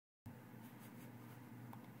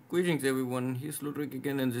Greetings everyone, here's Ludwig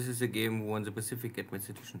again, and this is a game who won the Pacific Admits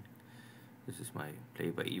Edition. This is my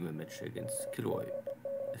play-by-email match against KilRoy.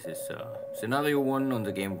 This is scenario 1 on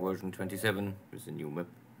the game version 27 with a new map.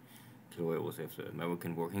 KilRoy also has the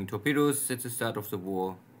American working torpedoes at the start of the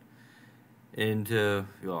war. And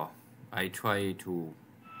yeah, I try to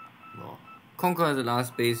conquer the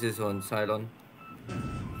last bases on Ceylon.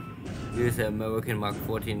 Here's the American Mark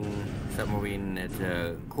 14 submarine at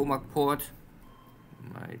Comac port.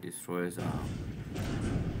 My destroyers are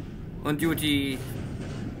on duty,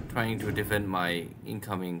 trying to defend my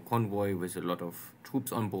incoming convoy with a lot of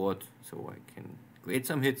troops on board, so I can create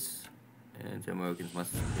some hits, and the Americans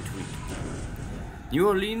must retreat. New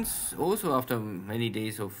Orleans, also after many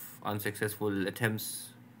days of unsuccessful attempts,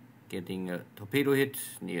 getting a torpedo hit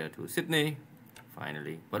near to Sydney,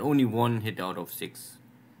 finally, but only one hit out of 6.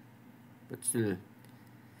 But still,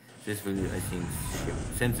 this will, I think,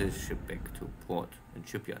 send this ship back to port and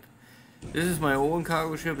shipyard. This is my own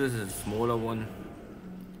cargo ship. This is a smaller one,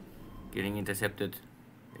 getting intercepted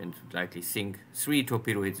and likely sink. 3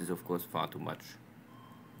 torpedo hits is of course far too much.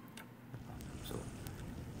 So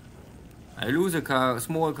I lose a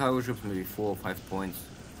small cargo ship, maybe 4 or 5 points.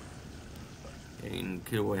 In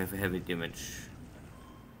KilRoy have a heavy damage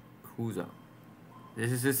cruiser.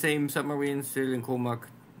 This is the same submarine still in Comac,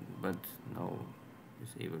 but now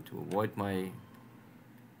is able to avoid my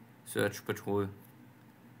search patrol.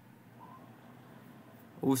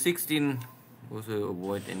 016 also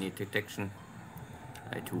avoid any detection.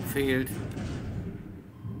 I2 failed.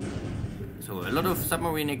 So a lot of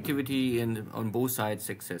submarine activity and on both sides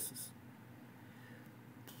successes.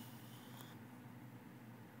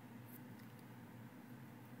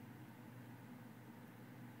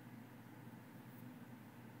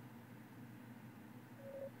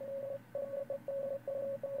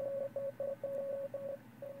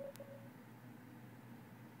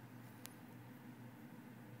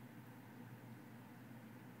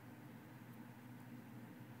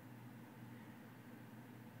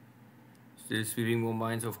 Still sweeping more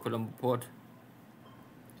mines of Colombo port.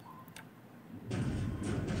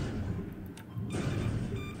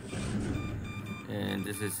 And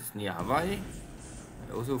this is near Hawaii.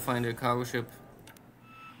 I also find a cargo ship,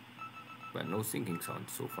 but no sinking sound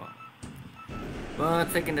so far.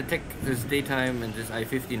 But second attack this daytime, and this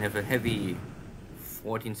I-15 have a heavy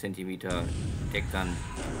 14 centimeter deck gun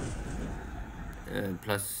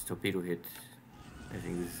plus torpedo hit. I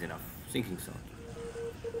think this is enough sinking sound.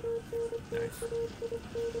 Nice.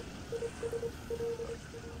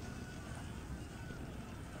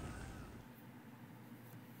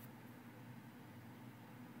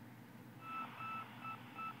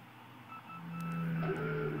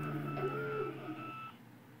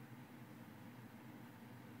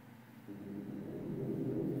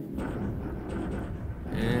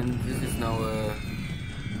 And this is now a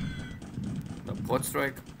port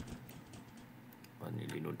strike, but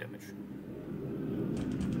nearly no damage.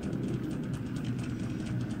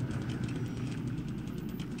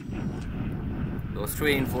 The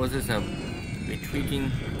Australian forces are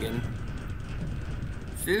retreating again.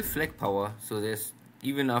 Still flag power, so there's,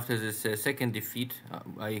 even after this second defeat,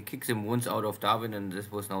 I kicked them once out of Darwin, and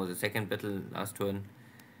this was now the second battle last turn.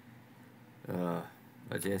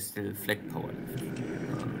 But there's still flag power left.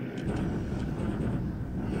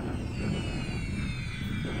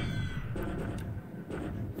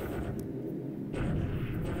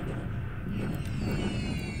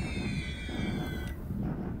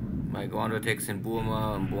 My ground attacks in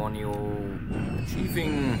Burma and Borneo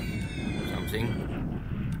achieving something.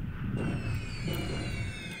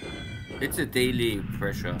 It's a daily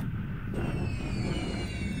pressure.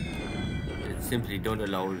 It simply don't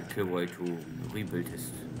allow KilRoy to rebuild his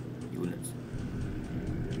units.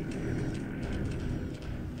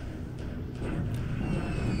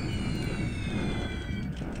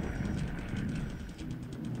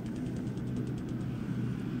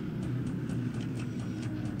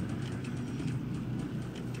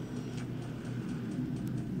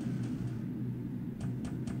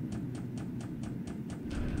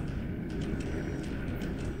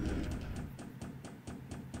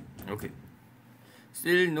 Okay,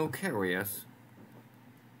 still no carriers.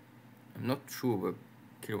 I'm not sure where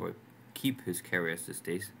KilRoy keep his carriers these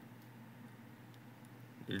days.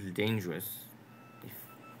 A little dangerous. If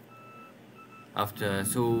after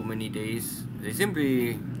so many days they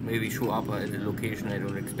simply maybe show up at a location I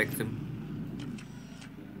don't expect them.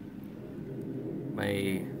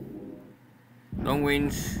 My long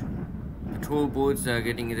range patrol boats are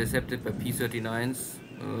getting intercepted by P-39s.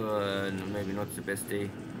 Maybe not the best day.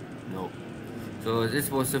 No. So this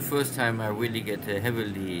was the first time I really get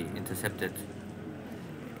heavily intercepted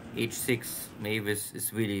H6 Mavis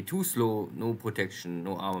is really too slow, no protection,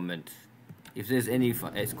 no armament. If there's any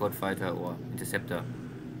escort fighter or interceptor,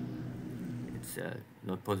 it's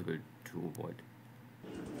not possible to avoid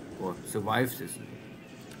or survive this.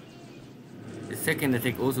 The second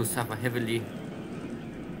attack also suffer heavily,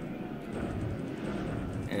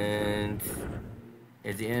 and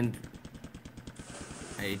at the end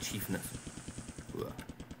I achieve nothing.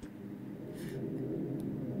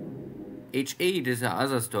 H8 is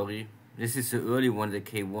another story. This is the early one, the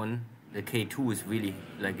K1. The K2 is really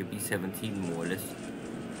like a B17 more or less.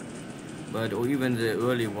 But or even the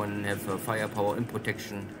early one have firepower and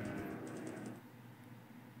protection.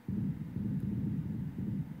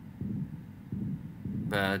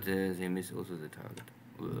 But they miss also the target.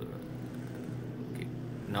 Okay.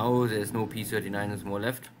 Now there's no P39s more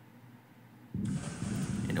left.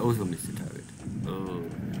 And also miss the target. Oh.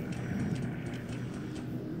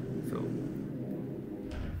 So.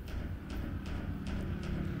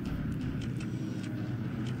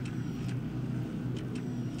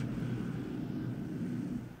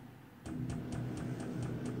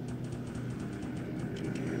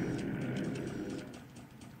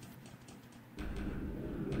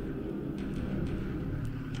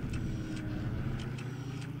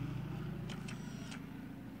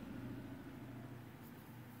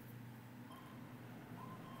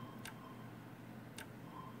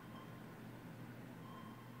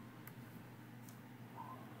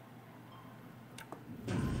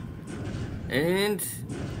 And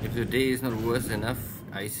if the day is not worse enough,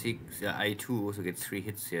 I2 also gets 3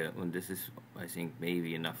 hits here, and this is, I think,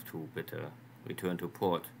 maybe enough to better return to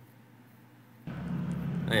port.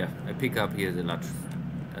 Oh yeah, I pick up here the Dutch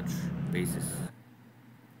bases.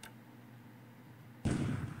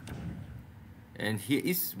 And here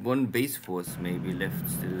is one base force maybe left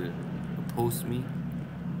still oppose me.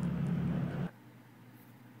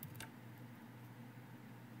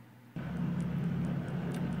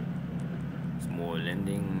 Small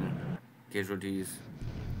landing casualties.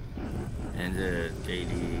 And the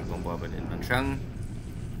daily bombardment in Nanchang.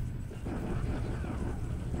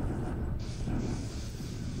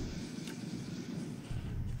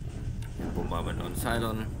 Bombardment on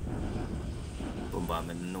Ceylon.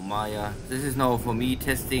 Bombardment in Nomaya. This is now for me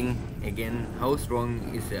testing again how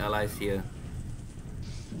strong is the allies here.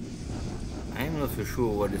 I am not so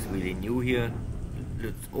sure what is really new here.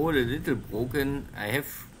 It's all a little broken. I have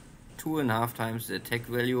 2.5 times the attack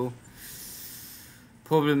value.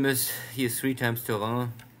 Problem is, here's 3 times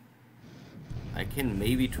terrain. I can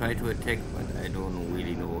maybe try to attack, but I don't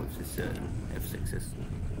really know if this have success.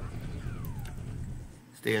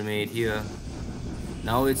 Stalemate here.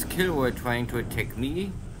 Now it's KilRoy trying to attack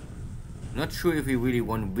me. Not sure if he really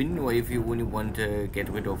want to win or if he only want to get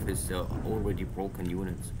rid of his already broken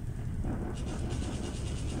units.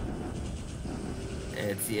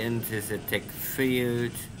 At the end his attack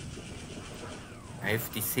failed. I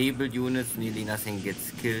have disabled units, nearly nothing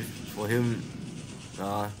gets killed. For him,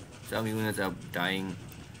 some units are dying.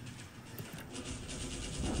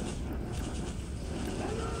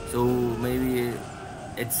 So maybe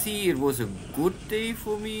at sea it was a good day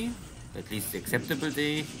for me, at least acceptable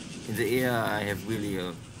day. In the air I have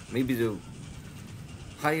really maybe the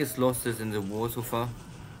highest losses in the war so far.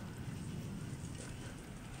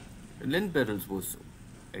 The land battles was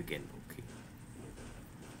again okay.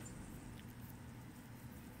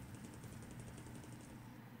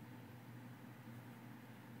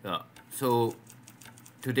 Yeah, so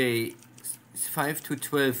today 5 to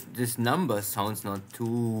 12, this number sounds not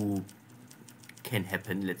too can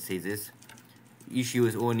happen, let's say this. Issue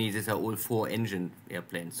is only these are all 4 engine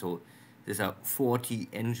airplanes, so there are 40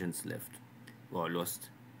 engines left or lost.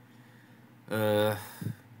 And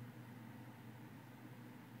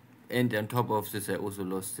on top of this I also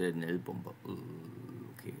lost the Nell bomber.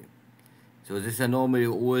 Okay. So these are normally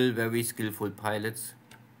all very skillful pilots.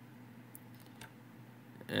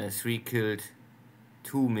 3 killed,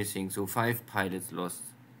 2 missing, so 5 pilots lost.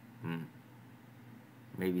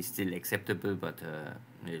 Maybe still acceptable, but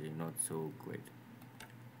really not so great.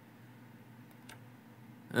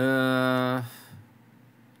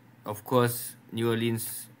 Of course, New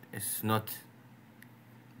Orleans is not,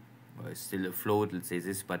 well, it's still afloat, let's say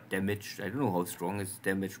this, but damaged. I don't know how strong it's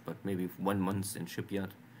damaged, but maybe 1 month in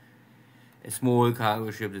shipyard. A small cargo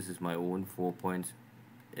ship, this is my own 4 points.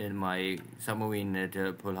 And my submarine at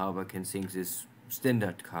Pearl Harbor can sink this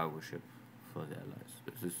standard cargo ship for the Allies.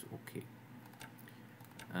 This is okay.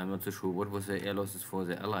 I'm not so sure what was the air losses for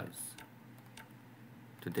the Allies.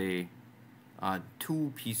 Today are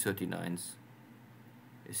 2 P-39s,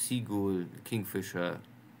 a Seagull, a Kingfisher,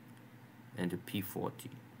 and a P-40.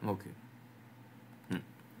 Okay.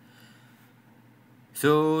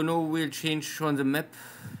 So no real change on the map.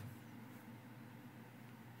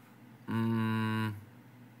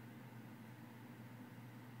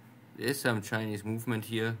 There's some Chinese movement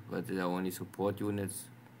here, but they are only support units.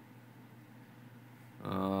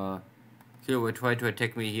 KilRoy tried to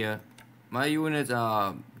attack me here. My units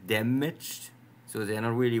are damaged, so they're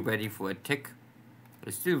not really ready for attack.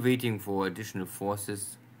 I'm still waiting for additional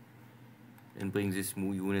forces and bring these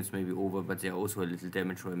units maybe over, but they're also a little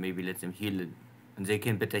damaged, or maybe let them heal it. And they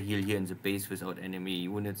can better heal here in the base without enemy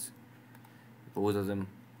units. Both of them.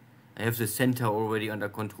 I have the center already under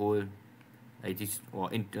control. I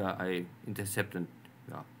intercept and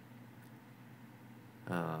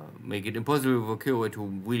make it impossible for KilRoy to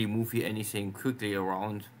really move here anything quickly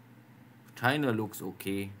around. China looks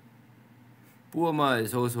okay. Burma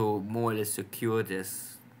is also more or less secure.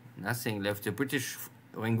 There's nothing left. The British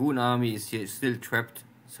Rangoon army is here still trapped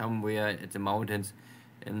somewhere at the mountains.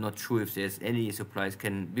 I'm not sure if there's any supplies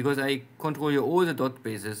because I control here all the dot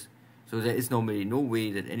bases, so there is normally no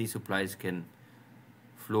way that any supplies can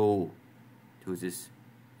flow to this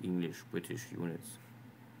English-British units.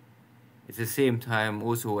 At the same time,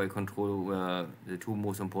 also I control the two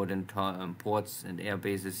most important ports and air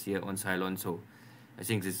bases here on Ceylon, so I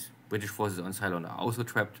think these British forces on Ceylon are also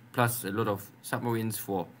trapped, plus a lot of submarines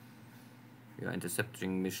for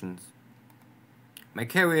intercepting missions. My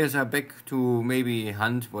carriers are back to maybe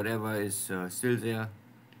hunt whatever is still there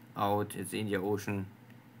out at the Indian Ocean.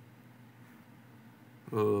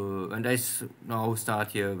 And I now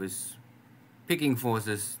start here with picking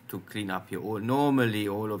forces to clean up here. Normally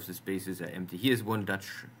all of the spaces are empty. Here's one Dutch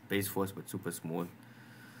base force, but super small.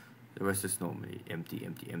 The rest is normally empty,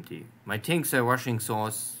 empty, empty. My tanks are rushing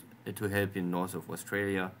south to help in north of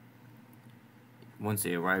Australia. Once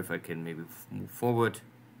they arrive, I can maybe move forward.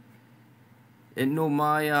 In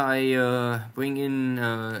Nomaya, I bring in,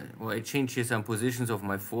 or I change here some positions of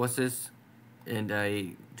my forces, and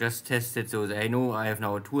I just tested, so that I know I have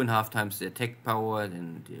now 2.5 times the attack power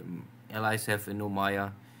than the allies have in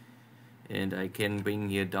Nomaya, and I can bring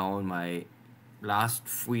here down my last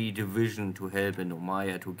 3 division to help in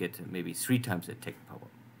Nomaya to get maybe 3 times the attack power.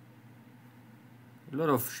 A lot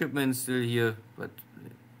of shipments still here, but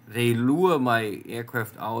they lure my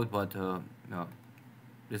aircraft out, but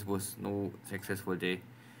this was no successful day.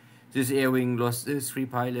 This air wing lost 3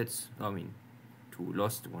 pilots. 2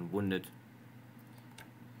 lost, 1 wounded.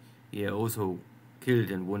 Yeah, also killed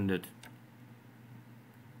and wounded.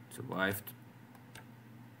 Survived.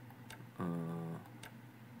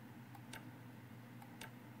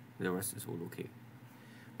 The rest is all okay.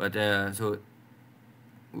 But so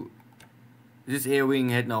this air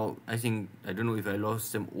wing had now, I don't know if I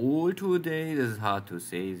lost them all today. This is hard to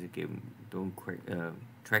say. The game don't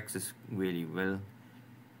tracks this really well.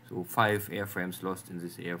 So 5 airframes lost in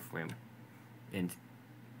this airframe, and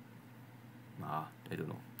I don't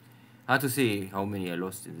know. Hard to say how many I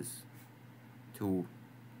lost in this 2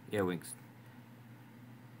 air wings.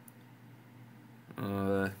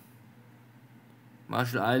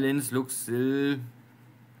 Marshall Islands looks still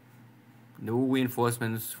no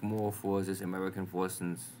reinforcements more for this American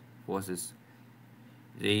forces.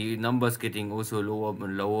 The numbers getting also lower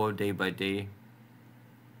and lower day by day.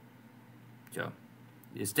 Yeah,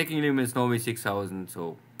 the stacking limit is normally 6,000,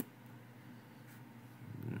 so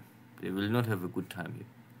they will not have a good time here.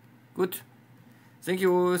 Good. Thank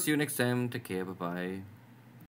you. See you next time. Take care. Bye bye.